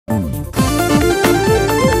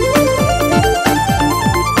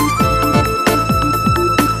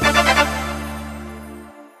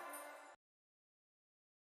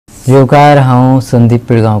येवकार हांव संदीप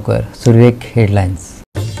पिळगांवकर. सुरवेक हेडलायन्स.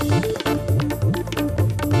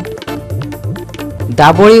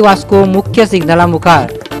 दाबोळी वास्को मुख्य सिग्नला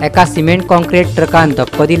मुखार एका सिमेंट कॉन्क्रीट ट्रकान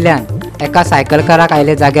धक्को दिल्ल्यान एका सायकलकाराक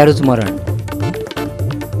आयले जाग्यारूच मरण.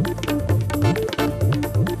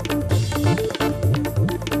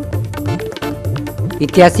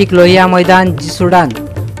 इतिहासीक लोहिया मैदान जिसुडान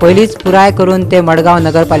पयलींच पुराय करून ते मडगांव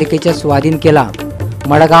नगरपालिकेच्या सुवाधीन केला.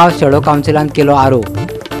 मडगांव शॅडो कावन्सिलान केलो आरोप.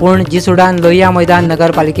 पूण जिसुडान लोहिया मैदान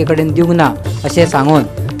नगरपालिके कडेन दिवंक ना अशें सांगून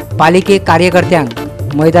पालिके कार्यकर्त्यांक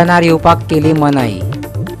मैदानार येवपाक केली मनाई.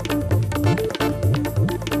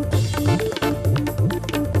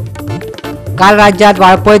 काल राज्यांत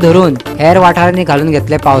वाळपय धरून हेर वाठारांनी घालून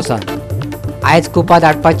घेतले पावसान. आयज कुपा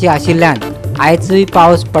धाडपाची आशिल्ल्यान आयजूय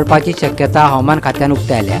पावस पडपाची शक्यता हवामान खात्यान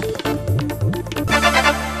उक्तायल्या.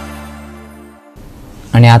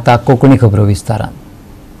 आनी आतां कोंकणी खबरो विस्तारान.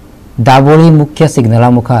 दाबोळी मुख्य सिग्नला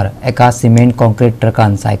मुखार एका सिमेंट कॉन्क्रीट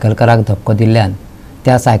ट्रकान सायकलकाराक धक्को दिल्ल्यान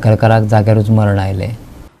त्या सायकलकाराक जाग्यारूच मरण आयले.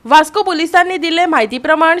 वास्को पुलिसांनी दिले म्हायती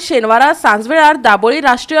प्रमाण शेनवारा सांजवेळार दाबोळी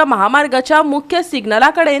राष्ट्रीय महामार्गाच्या मुख्य सिग्नला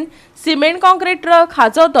कडेन सिमेंट कॉन्क्रीट ट्रक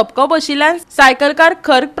हाचो धपको बशिल्ल्यान सायकलकार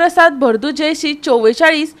खर्ग प्रसाद भरदुजेशी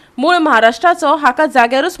 44 मूळ महाराष्ट्राचो हाका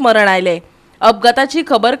जाग्यारूच मरण आयले. अपघाताची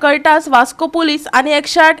खबर कळटाच वास्को पुलीस आनी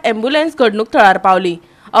 108 अँब्युलन्स घडणूक थळार पावली.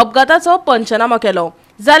 अपघाताचो पंचनामो केलो.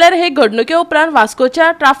 जाल्यार हे घडणुके उपरांत वास्कोच्या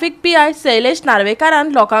ट्राफिक PI शैलेश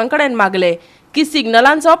नार्वेकारान लोकांकडेन मागले की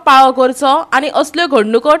सिग्नलांचो पाळो करचो आनी असल्यो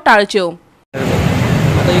घडणुको टाळच्यो.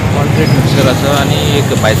 आता एक कॉन्क्रीट मिक्सर आसा आनी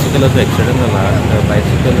एक बायसिकलाचो एक्सिडंट जाला.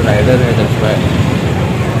 बायसिकल रायडर हे दॅट्स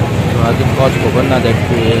अजून कॉज खबर ना. That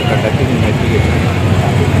conducting investigation.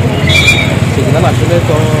 सिग्नल आशिल्ले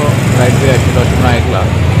तो रायट वे आशिल्लो अशें म्हणून आयकलां.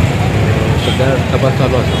 सद्या तपास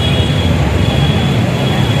चालू आसा.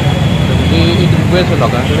 एक रिक्वेस्ट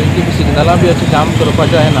लोकां कडेन की सिग्नलां बी अशें जाम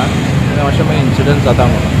करपाचें जायना. अशें मागीर इन्सिडंट जाता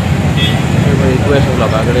म्हणून रिक्वेस्ट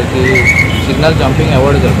लोकां कडेन की सिग्नल जम्पींग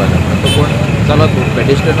एवॉयड करपाचें. तो कोण चलत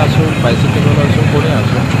पेडेस्ट्रियन आसूं बायसिकल आसूं कोणूय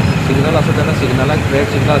आसूं सिग्नल आसा तेन्ना सिग्नलाक रेड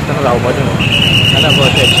सिग्नल आसतना रावपाचें म्हणून. जाल्यार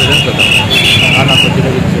अशें एक्सिडंट जाता.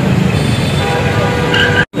 Unfortunate incident.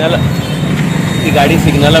 ती गाडी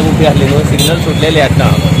सिग्नलाक उबी आसली न्हू. सिग्नल सुटलेली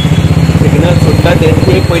आतां. सिग्नल सुट्टा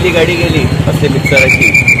तेची एक पयली गाडी गेली असले मिक्सराची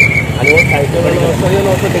आनी हो सायकल असो येयलो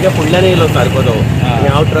असो तेच्या फुडल्यान येयलो सारको तो. आनी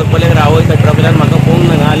हांव ट्रकवाल्याक रावय त्या ट्रकवाल्यान म्हाका पळोवंक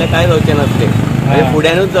ना जाल्यार काय जावचें नासलें. आनी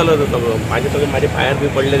फुड्यानूच जालो तो सगळो. म्हाजे पांयार बी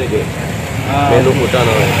पडले तेजे मेलू फुटोन.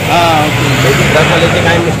 तेजी ट्रकवाल्याचें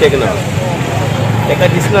कांय मिस्टेक ना. तेका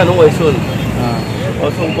दिसना न्हू वयसून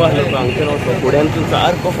असो उबो आसलो तो हांगच्यान असो फुड्यानसून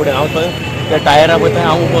सारको फुडें. हांव थंय त्या टायरा पळय थंय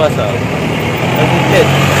हांव उबो आसा. तितलेंच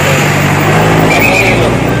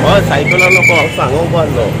हय सायकलवालो पळय हांव हांगा उबो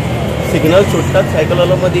आसलो. सिग्नल सुट्टाच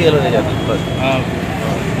सायकलवालो मदीं येयलो तेज्यात.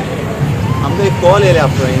 आमकां एक कॉल येयले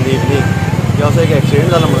आफ्टर इन द इवनिंग की असो एक एक्सिडेंट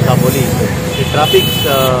जालो म्हणून दाबोली. ट्राफीक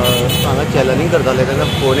हांगा चॅनलिंग करताले तेन्ना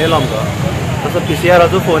फोन येयलो आमकां. तसो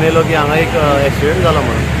PCRाचो फोन येयलो की हांगा एक एक्सिडेंट जालो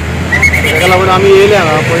म्हणून. ताका लागून आमी येयले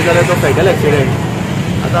हांगा पळय जाल्यार तो फेटल एक्सिडेंट.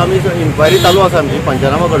 आतां आमी इन्क्वायरी चालू आसा आमची.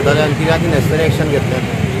 पंचनामा करतले आनी कित्याक नेसेसरी एक्शन घेतले.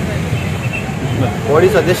 बॉडी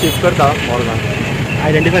सद्या शिफ्ट करता मॉर्गान.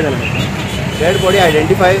 आयडेंटिफाय जाला डेड बॉडी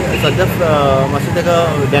आयडेंटिफाय सद्या मातशें ताका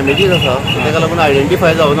डॅमेजीस आसा सो ताका लागून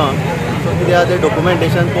आयडेंटिफाय जावना. सो कित्याक तें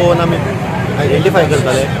डॉक्युमेंटेशन पळोवन आमी आयडेंटिफाय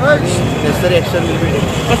करताले आनी necessary action will be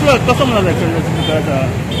taken. कसो म्हणून एक्शन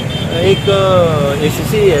एक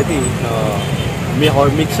ACC हे ती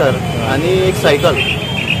मिक्सर आनी एक सायकल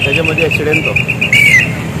तेजे मदीं एक्सिडेंट तो.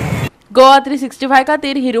 गोवा 365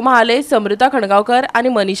 खातीर हिरू महाले, समृता खणगांवकर आनी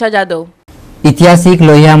मनीषा जाधव. इतिहासीक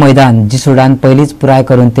लोहिया मैदान जिसुडान पयलींच पुराय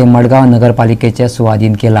करून ते मडगांव नगरपालिकेचे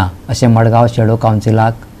सुवाधीन केला अशें मडगांव शॅडो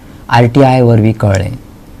कावन्सिलाक RTI वरवीं कळ्ळें.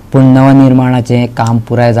 पूण नवनिर्माणाचें काम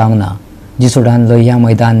पुराय जावंक ना. जिसुडान लोहिया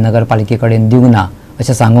मैदान नगरपालिके कडेन दिवंक ना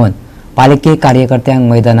अशें सांगून पालिके कार्यकर्त्यांक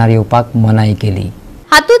मैदानार येवपाक मनाई केली.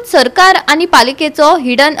 हातूंत सरकार आनी पालिकेचो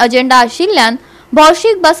हिडन अजेंडा आशिल्ल्यान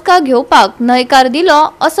भौशीक बसका घेवपाक न्हयकार दिलो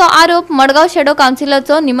असो आरोप मडगांव शॅडो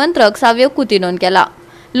कावन्सिलाचो निमंत्रक साव्य कुतिनोन केला.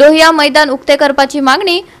 लोहिया मैदान उक्ते करपाची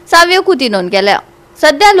मागणी साव्य कुतिनोन केल्या.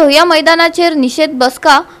 सध्या लोहिया मैदानाचेर निषेध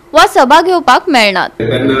बसका वा सभा घेवपाक मेळनात.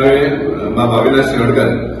 तेन्ना हांवें बाबा अविनाश शिरोडकर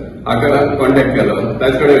हाका कॉन्टॅक्ट केलो.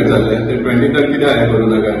 ताचे कडेन विचारलें ते 23rd कित्याक हें करूं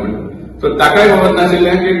नाका म्हणून. सो ताकाय खबर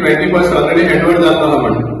नाशिल्लें की 21st ऑलरेडी हँडओव्हर जाल्लो आहा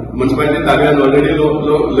म्हणून. म्युन्सिपालिटी ताब्यांत ऑलरेडी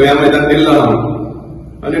लोहिया मैदान दिल्लो आहा म्हणून.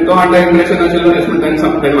 आनी तो अंडर इम्प्रेशन आशिल्लो अशें म्हणून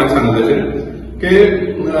ताणें म्हाका सांगलें तशें की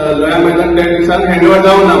लोहिया मैदान त्या दिसान हँडओव्हर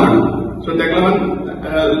जावं ना म्हणून. सो ताका लागून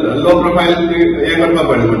लो प्रोफायल हें करपाक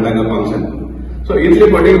पडलें म्हणून तांकां फंक्शन. सो इतली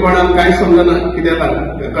फटींगपणान कांयच समजना कित्याक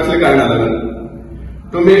कसले कारणां लागून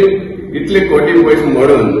तुमी इतले कोटी पयस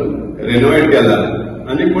मोडून रेनोवेट केला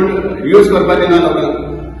आनी पूण यूज करपाक दिना लोकांक.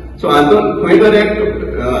 सो हातूंत खंय तर एक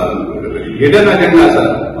हिडन अजेंडा आसा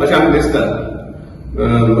अशें आमकां दिसता.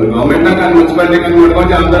 गव्हर्मेंटाक आनी म्युनिसिपालिटीक आनी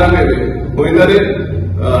मडगांवच्या आमदारांक खंय तरी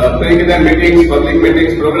थंय कितें मिटिंग्स पब्लीक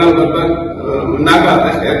मिटिंग्स प्रोग्राम करपाक नाका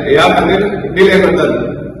ह्या खातीर डिले करतात.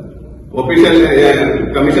 ऑफिशियल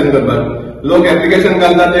कमिशन करपाक लोक एप्लिकेशन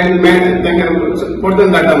घालतात तांकां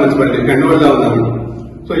परतून धाडटा म्युनिसिपालिटी हँडओव्हर जावना म्हणून.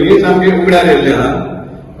 सो ही सामकी उगड्यार येयल्ली आहा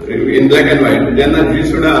इन ब्लॅक एंड व्हायट. जेन्ना जी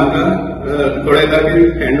सुद्दां आमकां कळयता की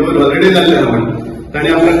हँडओव्हर ऑलरेडी जाल्लें आहा म्हणून तांणी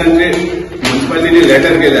आमकां तांचे म्युनिसिपालिटीनी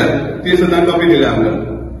लेटर केल्या ती सुद्दां कॉपी दिल्या आमकां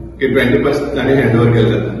की 21st तांणी हँडओव्हर केलें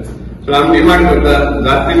जाता. सो आमी डिमांड करता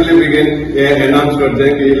जाता तितले बेगीन हे एनाउन्स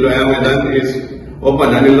करचें की लोया मैदान इज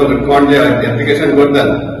ओपन आनी लोक कोण जे एप्लिकेशन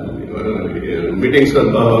करतात मिटिंग्स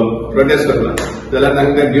करपाक प्रोटेस्ट करपाक जाल्यार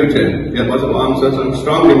तांकां ते दिवचे. हे आमचो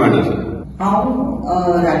स्ट्रॉंग डिमांड आसा. हांव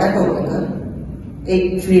राधा कवळेकर,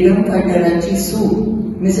 एक फ्रीडम फायटरांची सू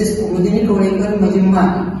मिसेस कुमुदिनी कवळेकर म्हजी माय.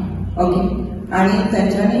 ओके, आणि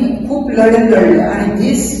तांच्यांनी खूप लढत लढले आणि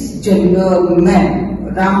दीस मॅन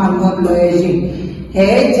राम मनोहर लोहियाजी हे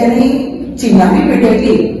ज्यांनी चिंगारी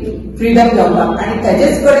पेटयली फ्रीडम जावपाक आणि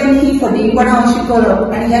ताजेच कडेन ही फटींगपणां अशी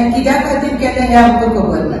करप आणि ह्या कित्या खातीर केलें हें आमकां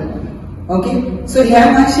खबर ना. ओके, सो ह्या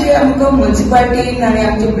मातशें आमकां म्युनिसिपालिटीन आनी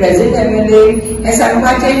आमचे प्रेझेंट MLA हे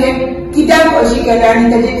सांगपाचें हे कित्याक अशें केलें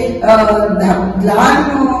आनी ताजे ल्हान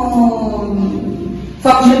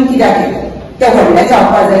फंक्शन कित्याक केलें ते व्हडलें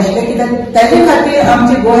जावपाक जाय आशिल्लें कित्याक ताजे खातीर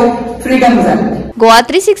आमचें गोंय फ्रीडम जालें. गोवा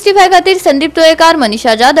 365 खातीर संदीप तुळेकार,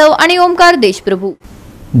 मनीषा जाधव आणि ओमकार देशप्रभू.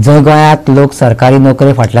 जर गोंयांत लोक सरकारी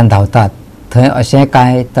नोकरे फाटल्यान धांवतात थंय अशे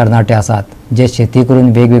कांय तरणाटे आसात जे शेती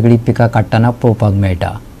करून वेगवेगळी पिकां काडटना पळोवपाक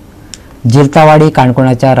मेळटा. जिरतावाडी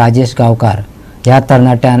काणकोणाच्या राजेश गांवकार ह्या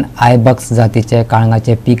तरणाट्यान आयबक्स जातीचे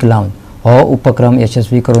काळंगाचे पीक लावन हो उपक्रम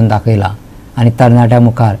यशस्वी करून दाखयला आनी तरणाट्या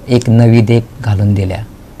मुखार एक नवी देख घालून दिल्या.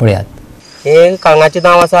 पळयात. हे काळंगाचें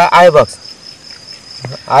नांव आसा आयबक्स.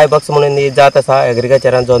 आयबक्स म्हणून ही जात आसा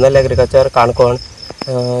एग्रीकल्चरान झोनल एग्रीकल्चर काणकोण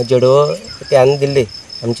जेडो त्यान दिल्ली.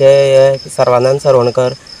 आमचे सर्वानंद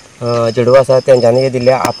सरवणकर जेडो आसा तेंच्यांनी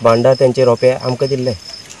दिल्ले आपमांडा तेंचे रोंपे आमकां दिल्ले.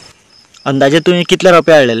 अंदाजे तुवें कितले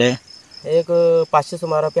रोंपे हाडलेले? एक 500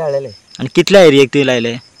 सुमार रोंपे हाडलेले. आनी कितल्या एरियेक तुवें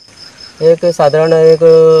लायले? एक सादारण एक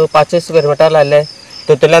 500 स्क्वेअर मिटर लायले.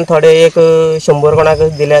 तातूंतल्यान थोडे एक 100 कोणाक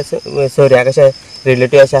दिल्या सोऱ्याक अशे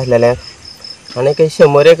रिलेटीव अशे आसलेले आनी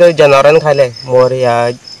 100 एक जनावरांनी खायले. मोर ह्या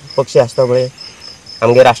पक्षी आसता पळय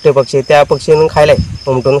आमगे राष्ट्रीय पक्षी त्या पक्षीन खायले,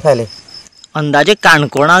 उमटून खायले. अंदाजे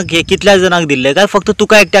काणकोणाक हे कितल्या जाणांक दिल्ले काय फक्त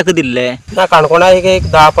तुका एकट्याक दिल्ले? ना, काणकोणाक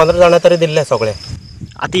एक 10-15 जाणां तरी दिल्ले सगळे.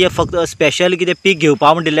 आतां हे फक्त स्पेशल कितें पीक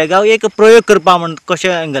घेवपा म्हण दिल्ले काय एक प्रयोग करपा म्हण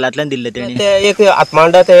कशा एंगलांतल्यान दिल्ले तेणी? ते एक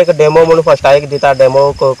आत्मांडा ते एक डेमो म्हणून फर्स्टा एक दिता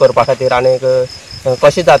डेमो करपा खातीर आनी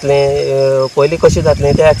कशी जातली पयलीं कशी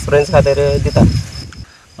जातली ते एक्सपिरियन्स खातीर दिता.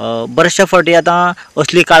 बरेचशे फावटी आतां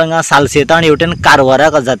असली काळंगां सालसेतां आनी हेवटेन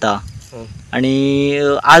कारवाराक जाता आनी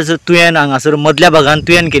आज तुवें हांगासर मदल्या भागांत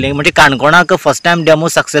तुवें केलें म्हणजे काणकोणाक फर्स्ट टायम डेमो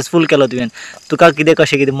सक्सेसफूल केलो तुवें. तुका कितें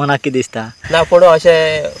कशें कितें मनाक कितें दिसता? ना, पूण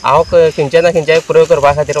अशें हांव खंयचे ना खंयचे प्रयोग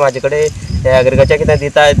करपा खातीर म्हाजे कडेन एग्रीकल्चर कितें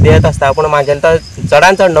देत आसता पूण म्हागेलें तर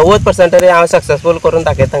चडांत चड 90% तरी हांव सक्सेसफूल करून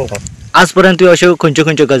दाखयता तांकां. आज पर्यंत तुवें अश्यो खंयच्यो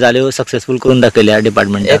खंयच्यो गजाल्यो सक्सेसफूल करून दाखयल्या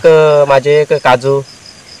डिपार्टमेंटाक? एक म्हाजे एक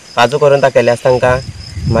काजू करून दाखयले आसा तांकां.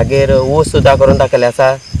 मागीर ऊस सुद्दां करून दाखयले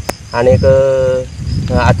आसा आनीक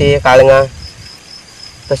आती काळंगां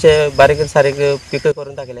तशें बारीक सारीक पिकां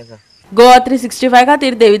करून दाखयले आसा. गोवा 365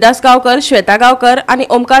 खातीर देविदास गांवकर, श्वेता गांवकर आणि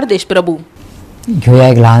ओमकार देशप्रभू. घेऊया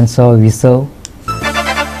एक ल्हानसो विसव.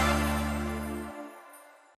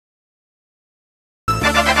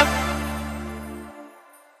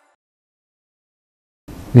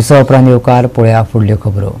 विसव उपरांत येवकार पळया फुडल्यो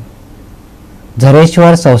खबरो.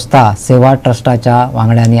 झरेश्वर संस्था सेवा ट्रस्टाच्या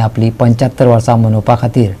वांगड्यांनी आपली 75 वर्सां मनोवपा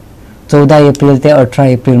खातीर 14 एप्रिल ते 18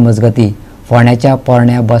 एप्रिल मजगती फोंड्याच्या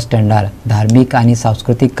पोरण्या बस स्टँडार धार्मीक आनी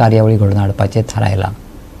सांस्कृतीक कार्यावळी घडोवन हाडपाचें थारायलां.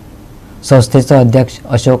 संस्थेचो अध्यक्ष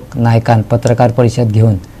अशोक नायकान पत्रकार परिशद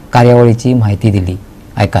घेवन कार्यावळीची म्हायती दिली.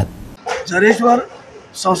 आयकात. झरेश्वर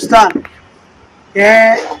संस्थान हे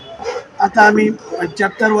आता आमी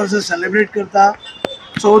 75 वर्सां सेलिब्रेट करता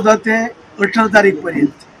 14 ते 18 तारीख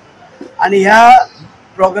पर्यंत आणि ह्या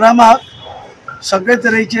प्रोग्रामाक सगळे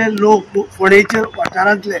तरेचे लोक फोंडेच्या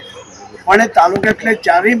वाठारांतले फोंडे तालुक्यांतले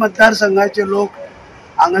 4 मतदारसंघाचे लोक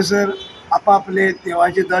हांगासर आपापले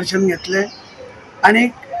देवाचे दर्शन घेतले आणि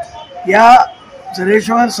ह्या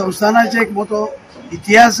झरेश्वर संस्थानाचे एक मोठो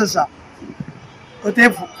इतिहास आसा. ते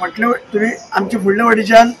फाटले तुमी आमचे फुडल्या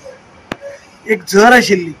वाटेच्यान एक झर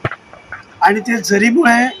आशिल्ली आणि ते झरी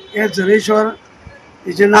मुळे हे झरेश्वर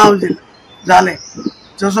हेचे नाव जालें.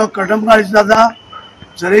 जसो कडमगाळ जाता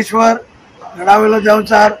झरेश्वर गडावेलो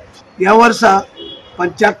देंवचार ह्या वर्सा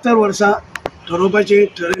 75 वर्सां करपाचें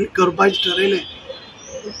ठरयलें.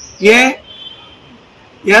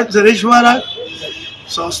 ह्या जरेश्वराक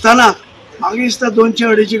संस्थानाक म्हाका दिसता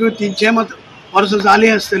 200-250 किंवा 300 वर्सां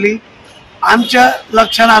जालीं आसतलीं. आमच्या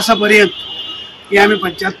लक्षांत आसा पर्यंत की आमी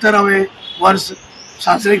 75वें वर्स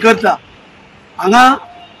साजरे करता. हांगा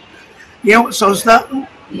हे संस्था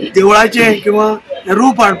देवळाचे किंवा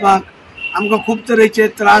रूप हाडपाक आमकां खूब तरेचे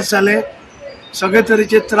त्रास जाले. सगळे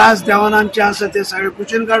तरेचे त्रास देवान आमचे आसा ते सगळे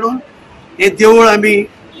कुशीन काडून हे देवूळ आमी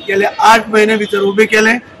गेले 8 म्हयने भितर उबे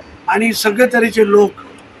केले आनी सगळे तरेचे लोक,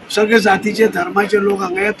 सगळे जातीचे धर्माचे लोक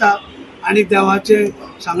हांगा येता आनी देवाचे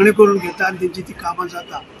सांगणे करून घेता आनी तेंची ती कामां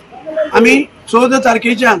जाता. आमी 14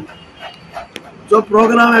 तारखेच्यान जो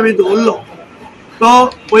प्रोग्राम आमी दवरलो तो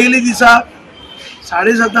पयले दिसा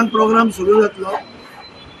 7:30 प्रोग्राम सुरू जातलो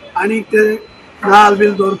आनी ते नाल्ल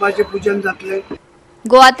बिल दवरपाचें पुजन जातलें.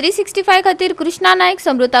 गोवा 365 खातीर कृष्णा नायक,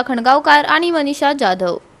 समृता खणगांवकार आणि मनीषा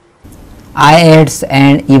जाधव. आयएड्स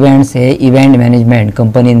अँड इव्हेंट्स हे इव्हेंट मॅनेजमेंट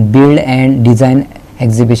कंपनीन build and design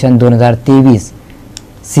exhibition 2023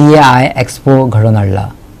 CAI expo घडोवन हाडला.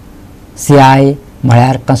 CAI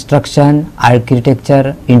म्हळ्यार कन्स्ट्रक्शन,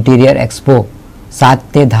 आर्किटेक्चर, इंटिरियर एक्सपो 7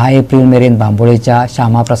 ते 10 एप्रिल मेरेन बांबोळेच्या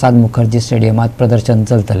श्यामाप्रसाद मुखर्जी स्टेडियमात प्रदर्शन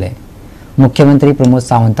चलतले. मुख्यमंत्री प्रमोद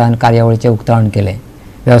सावंतान कार्यावळीचे उक्तावण केले.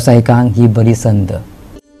 व्यावसायिकांक ही बरी संद.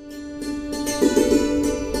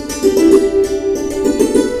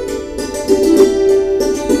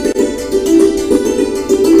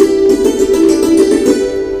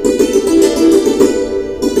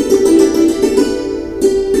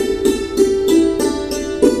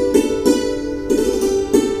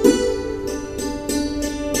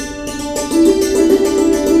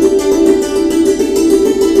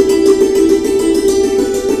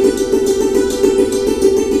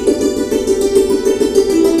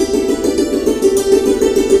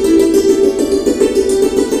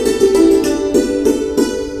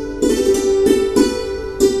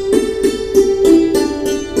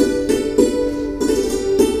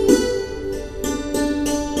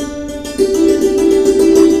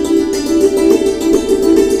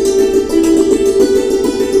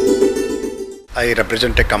 I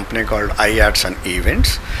represent a company called iAds and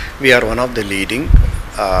Events. We are one of the leading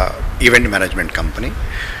event management company.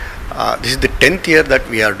 This is the 10th year that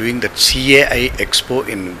we are doing the CAI Expo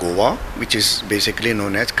in Goa, which is basically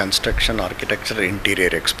known as Construction, Architecture, Interior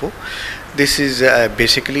Expo. This is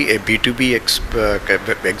basically a B2B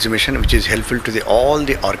exhibition which is helpful to all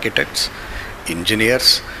the architects,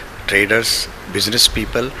 engineers, traders, business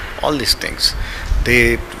people, all these things.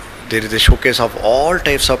 There is a showcase of all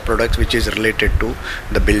types of products which is related to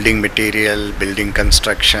the building material, building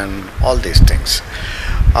construction, all these things.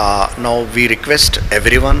 Now we request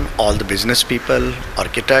everyone, all the business people,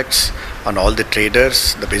 architects and all the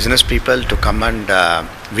traders, the business people to come and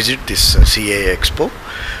visit this CAI Expo.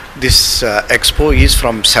 This expo is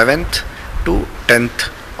from 7th to 10th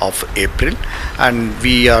of April, and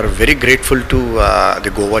we are very grateful to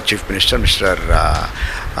the Goa Chief Minister, Mr.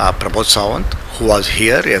 Pramod Sawant, who was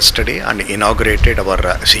here yesterday and inaugurated our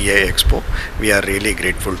CAI Expo. We are really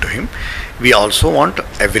grateful to him. We also want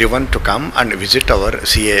everyone to come and visit our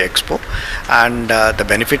CAI Expo, and the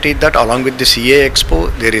benefit is that along with the CAI Expo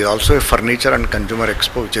there is also a furniture and consumer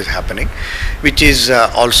expo which is happening, which is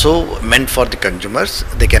also meant for the consumers.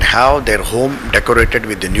 They can have their home decorated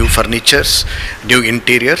with the new furnitures, new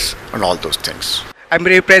interiors and all those things. I'm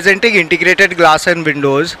representing Integrated Glass and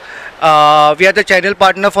Windows. We are the channel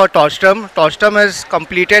partner for Tostem. Tostem has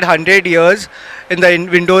completed 100 years in the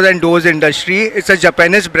windows and doors industry. It's a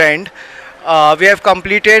Japanese brand. We have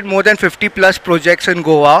completed more than 50 plus projects in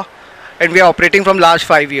Goa, and we are operating from last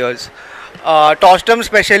 5 years. Tostem's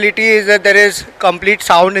speciality is that there is complete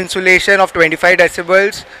sound insulation of 25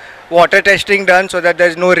 decibels, water testing done so that there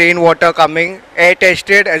is no rainwater coming, air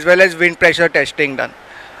tested as well as wind pressure testing done.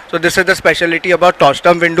 So this is the specialty about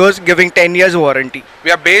Tostem windows, giving 10 years warranty.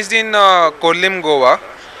 We are based in Kollim, Goa.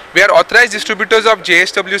 We are authorized distributors of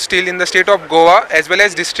JSW Steel in the state of Goa as well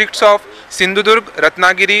as districts of Sindhudurg,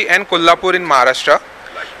 Ratnagiri and Kolhapur in Maharashtra.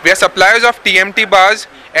 We are suppliers of TMT bars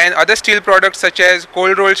and other steel products such as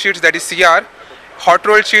cold roll sheets, that is CR, hot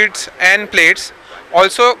roll sheets and plates,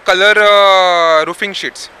 also color roofing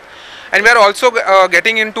sheets. And we are also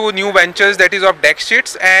getting into new ventures, that is of deck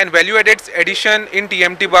sheets and value added addition in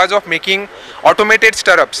TMT bars of making automated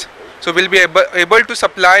stirrups. So we will be able to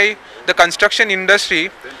supply the construction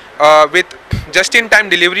industry with just in time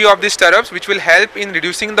delivery of these stirrups, which will help in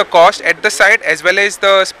reducing the cost at the site as well as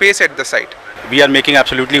the space at the site. We are making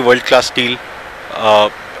absolutely world class steel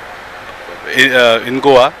in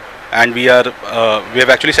Goa, and we have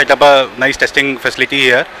actually set up a nice testing facility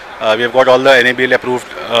here. We have got all the NABL approved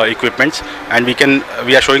equipments, and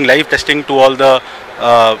we are showing live testing to all the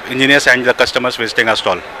engineers and the customers visiting our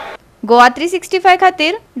stall. Goa 365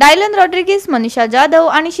 खातीर Dylan Rodrigues, Manisha Jadhav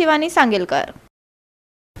आणि Shivani Sangelkar.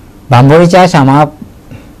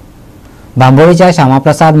 बांबोळीच्या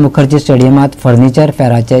Shyamaprasad Mukherjee स्टेडियमात furniture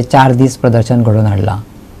फेराचे 4 दीस प्रदर्शन घडून हाडला.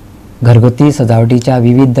 घरगुती सजावटीच्या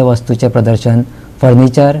विविध वस्तूचे प्रदर्शन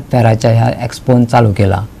फर्निचर फेराच्या ह्या एक्सपोन चालू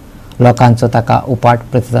केला. लोकांचो ताका उपाट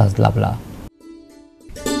प्रतिसाद लाभला.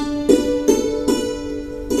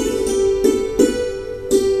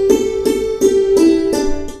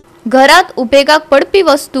 घरात उपेगाक पडपी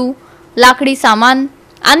वस्तू, लाकडी सामान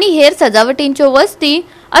आणि हेर सजावटींच्यो वस्ती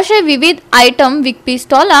अशे विविध आयटम विकपी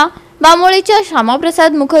स्टॉलां बांबोळीच्या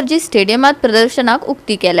श्यामाप्रसाद मुखर्जी स्टेडियमात प्रदर्शनाक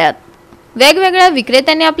उक्ती केल्यात. वेगवेगळ्या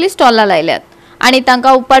विक्रेत्यांनी आपली स्टॉलां लायल्यात आणि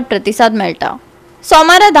तांकां उपाट प्रतिसाद मेळटा.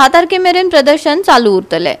 सोमारा 10 तारखेमेरेन प्रदर्शन चालू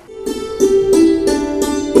उरतले.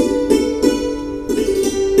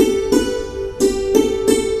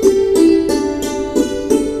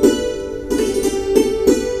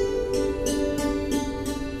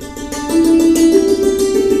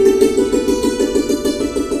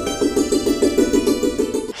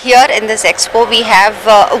 Here in this expo we have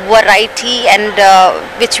a variety and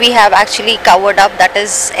which we have actually covered up, that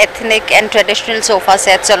is ethnic and traditional sofa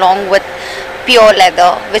sets along with pure leather,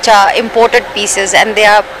 which are imported pieces and they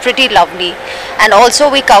are pretty lovely. And also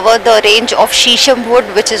we cover the range of Shisham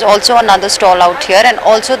wood, which is also another stall out here, and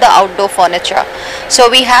also the outdoor furniture. So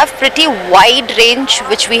we have pretty wide range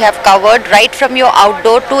which we have covered, right from your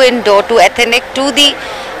outdoor to indoor to ethnic to the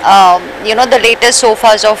the latest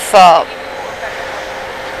sofas of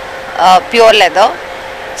pure leather.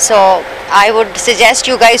 So I would suggest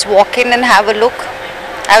you guys walk in and have a look.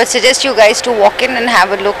 I would suggest you guys to walk in and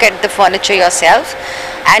have a look at the furniture yourself,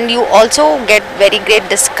 and you also get very great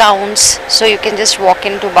discounts, so you can just walk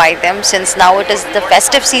in to buy them, since now it is the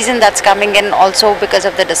festive season that's coming in, also because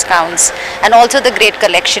of the discounts and also the great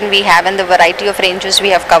collection we have and the variety of ranges we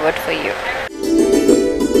have covered for you.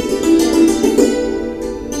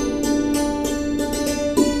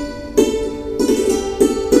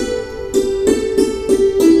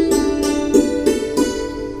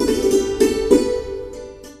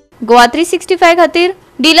 Goa 365 खातीर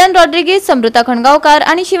Dylan Rodrigues, Samrita खणगावकार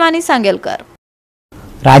आणि शिवानी सांगेलकर.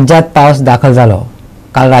 राज्यात पावस दाखल जालो.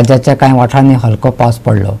 काल राज्याच्या कांय वाठारांनी हलको पावस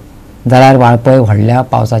पडलो, जाल्यार वाळपय व्हडल्या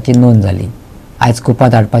पावसाची नोंद जाली. आयज कुपां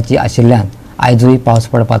धाडपाची आशिल्ल्यान आयजूय पावस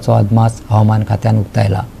पडपाचो अदमास हवामान खात्यान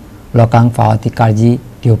उक्तायला. लोकांक फावो ती काळजी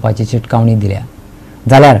घेवपाची शिटकावणी दिल्या.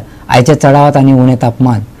 जाल्यार आयचे चडावत आनी उणें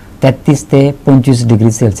तापमान 33 ते 25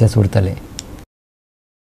 डिग्री सेल्सियस उरतले.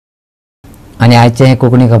 आणि आयचे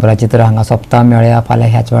कोंकणी खबराचित्र हांगा सोंपता. मेळया फाल्यां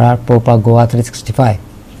ह्याच वेळार पळोवपाक गोवा 365.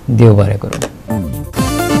 देव बरें करूं.